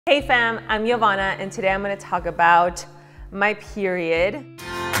Hey fam, I'm Yovana and today I'm going to talk about my period.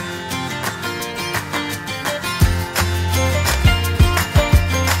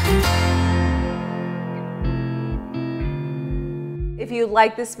 If you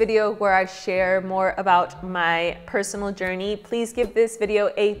like this video where I share more about my personal journey, please give this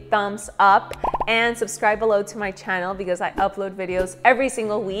video a thumbs up and subscribe below to my channel because I upload videos every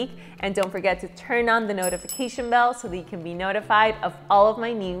single week. And don't forget to turn on the notification bell so that you can be notified of all of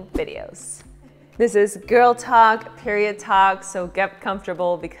my new videos. This is girl talk, period talk, so get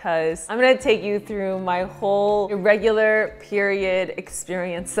comfortable because I'm gonna take you through my whole irregular period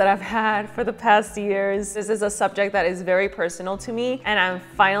experience that I've had for the past years. This is a subject that is very personal to me and I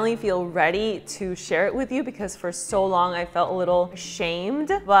finally feel ready to share it with you because for so long I felt a little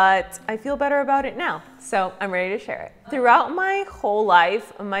ashamed, but I feel better about it now. So I'm ready to share it. Throughout my whole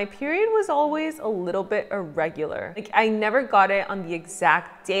life, my period was always a little bit irregular. Like I never got it on the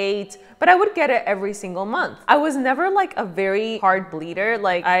exact date, but I would get it every single month. I was never like a very hard bleeder.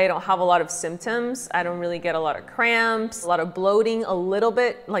 Like I don't have a lot of symptoms. I don't really get a lot of cramps, a lot of bloating, a little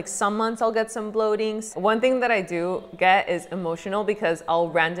bit. Like some months I'll get some bloatings. One thing that I do get is emotional because I'll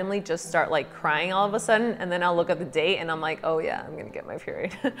randomly just start like crying all of a sudden and then I'll look at the date and I'm like, oh yeah, I'm gonna get my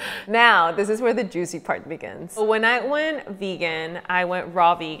period. Now, this is where the juicy part begins. When I went vegan, I went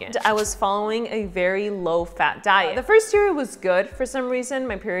raw vegan. I was following a very low fat diet. The first year was good for some reason.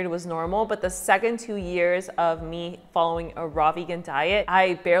 My period was normal, but the second 2 years of me following a raw vegan diet,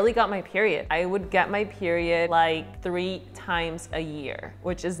 I barely got my period. I would get my period like 3 times a year,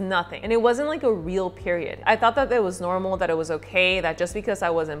 which is nothing. And it wasn't like a real period. I thought that it was normal, that it was okay, that just because I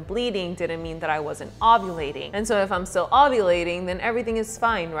wasn't bleeding didn't mean that I wasn't ovulating. And so if I'm still ovulating, then everything is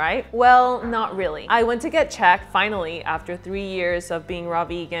fine, right? Well, not really. I went to get checked finally after 3 years of being raw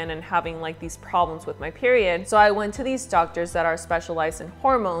vegan and having like these problems with my period. So I went to these doctors that are specialized in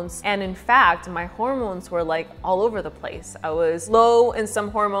hormones. And in fact, my hormones were like all over the place. I was low in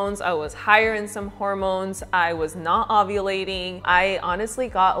some hormones. I was higher in some hormones. I was not ovulating. I honestly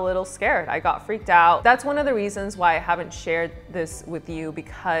got a little scared. I got freaked out. That's one of the reasons why I haven't shared this with you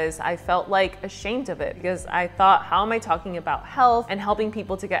because I felt like ashamed of it because I thought, how am I talking about health and helping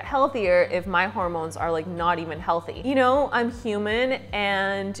people to get healthier if my hormones are like not even healthy? You know, I'm human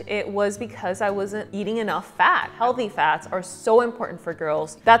and it was because I wasn't eating enough fat. Healthy fats are so important for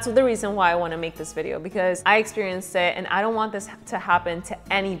girls. That's the reason why I want to make this video because I experienced it and I don't want this to happen to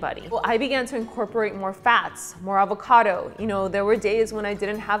anybody. Well, I began to incorporate more fats, more avocado. You know, there were days when I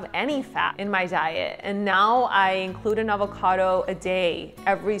didn't have any fat in my diet and now I include an avocado a day,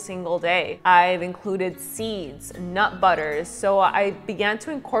 every single day. I've included seeds, nut butters. So I began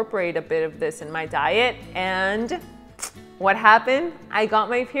to incorporate a bit of this in my diet and what happened? I got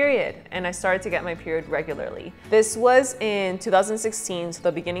my period and I started to get my period regularly. This was in 2016, so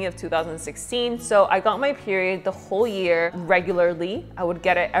the beginning of 2016. So I got my period the whole year regularly. I would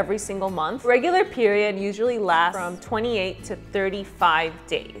get it every single month. Regular period usually lasts from 28 to 35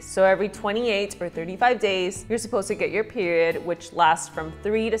 days. So every 28 or 35 days, you're supposed to get your period, which lasts from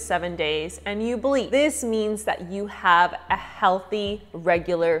 3 to 7 days, and you bleed. This means that you have a healthy,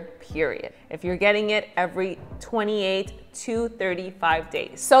 regular period. If you're getting it every 28 to 35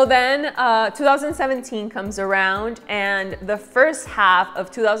 days. So then 2017 comes around and the first half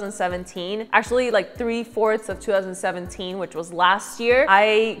of 2017, actually like 3/4 of 2017, which was last year,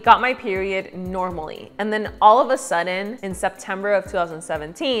 I got my period normally. And then all of a sudden in September of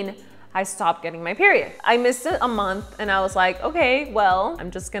 2017, I stopped getting my period. I missed it a month and I was like, okay, well, I'm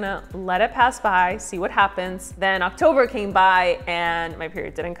just gonna let it pass by, see what happens. Then October came by and my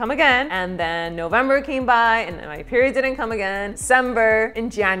period didn't come again. And then November came by and then my period didn't come again. December and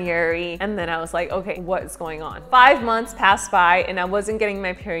January. And then I was like, okay, what is going on? 5 months passed by and I wasn't getting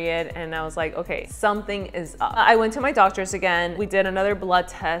my period. And I was like, okay, something is up. I went to my doctors again. We did another blood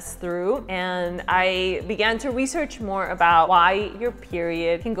test through and I began to research more about why your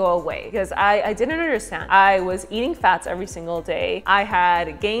period can go away. Because I didn't understand. I was eating fats every single day. I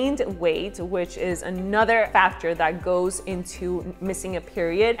had gained weight, which is another factor that goes into missing a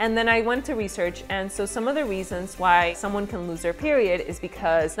period. And then I went to research. And so some of the reasons why someone can lose their period is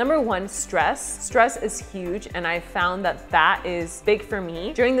because number one, stress. Stress is huge. And I found that that is big for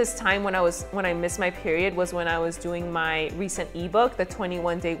me. During this time when I missed my period was when I was doing my recent ebook, the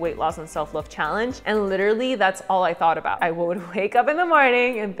 21-day weight loss and self-love challenge. And literally that's all I thought about. I would wake up in the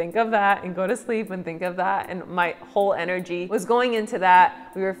morning and think of that and go to sleep and think of that, and my whole energy was going into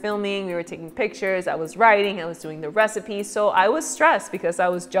that. We were filming, we were taking pictures, I was writing, I was doing the recipes, so I was stressed because I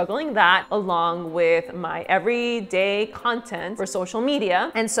was juggling that along with my everyday content for social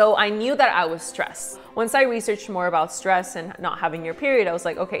media, and so I knew that I was stressed. once I researched more about stress and not having your period, I was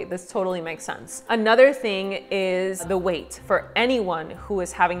like, okay, this totally makes sense. Another thing is the weight. For anyone who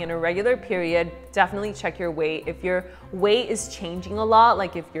is having an irregular period, definitely check your weight. If your weight is changing a lot,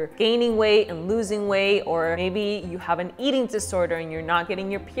 like if you're gaining weight and losing weight, or maybe you have an eating disorder and you're not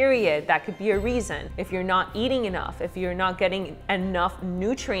getting your period, that could be a reason. If you're not eating enough, if you're not getting enough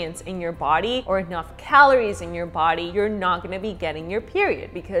nutrients in your body or enough calories in your body, you're not gonna be getting your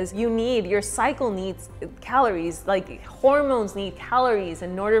period, because your cycle needs calories, like hormones need calories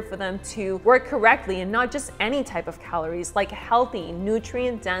in order for them to work correctly, and not just any type of calories, like healthy,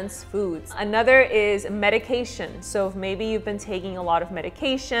 nutrient-dense foods. Another is medication. So if maybe you've been taking a lot of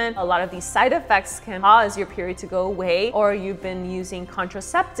medication, a lot of these side effects can cause your period to go away, or you've been using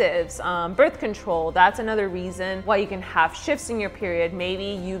contraceptives, birth control, that's another reason why you can have shifts in your period. Maybe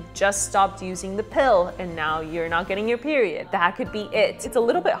you just stopped using the pill and now you're not getting your period. That could be it. It's a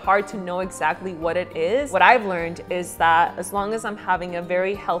little bit hard to know exactly what it is. What I've learned is that as long as I'm having a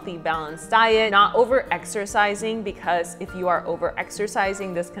very healthy, balanced diet, not over exercising, because if you are over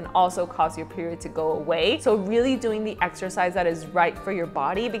exercising, this can also cause your period to go away. So really doing the exercise that is right for your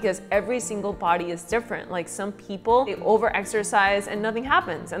body, because every single body is different. Like some people, they over exercise and nothing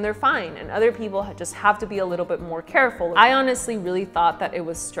happens and they're fine, and other people just have to be a little bit more careful. I honestly really thought that it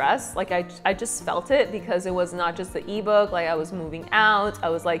was stress. Like I just felt it, because it was not just the ebook. Like I was moving out, I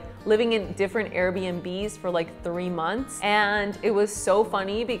was like living in different Airbnbs for like 3 months, and it was so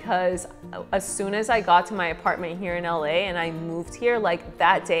funny because as soon as I got to my apartment here in LA and I moved here, like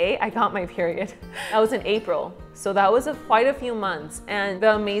that day I got my period. That was in April. So that was quite a few months. And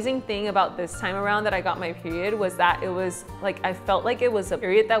the amazing thing about this time around that I got my period was that it was like, I felt like it was a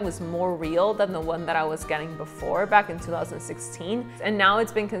period that was more real than the one that I was getting before back in 2016. And now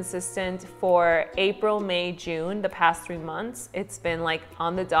it's been consistent for April, May, June, the past 3 months. It's been like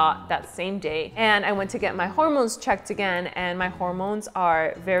on the dot that same day. And I went to get my hormones checked again, and my hormones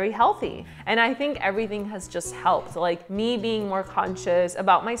are very healthy. And I think everything has just helped. Like me being more conscious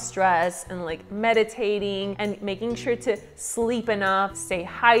about my stress and like meditating and making sure to sleep enough, stay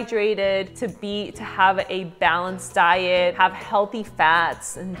hydrated, to have a balanced diet, have healthy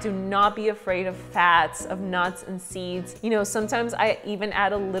fats, and do not be afraid of fats, of nuts and seeds. You know, sometimes I even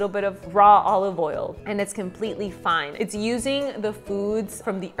add a little bit of raw olive oil and it's completely fine. It's using the foods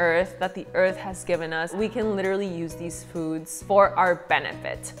from the earth that the earth has given us. We can literally use these foods for our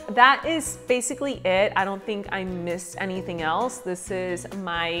benefit. That is basically it. I don't think I missed anything else. This is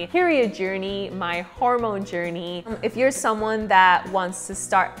my period journey, my hormone journey. If you're someone that wants to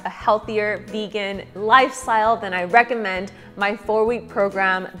start a healthier vegan lifestyle, then I recommend my 4-week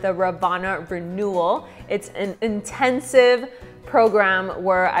program, the Rawvana Renewal. It's an intensive program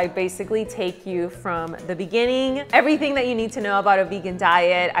where I basically take you from the beginning, everything that you need to know about a vegan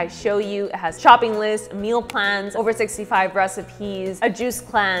diet. I show you, it has shopping lists, meal plans, over 65 recipes, a juice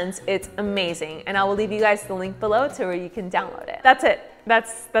cleanse. It's amazing. And I will leave you guys the link below to where you can download it. That's it.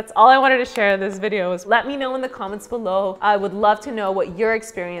 That's all I wanted to share in this video. Let me know in the comments below. I would love to know what your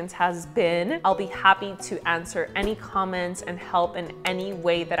experience has been. I'll be happy to answer any comments and help in any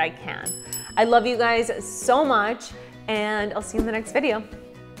way that I can. I love you guys so much, and I'll see you in the next video.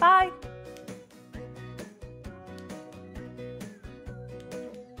 Bye.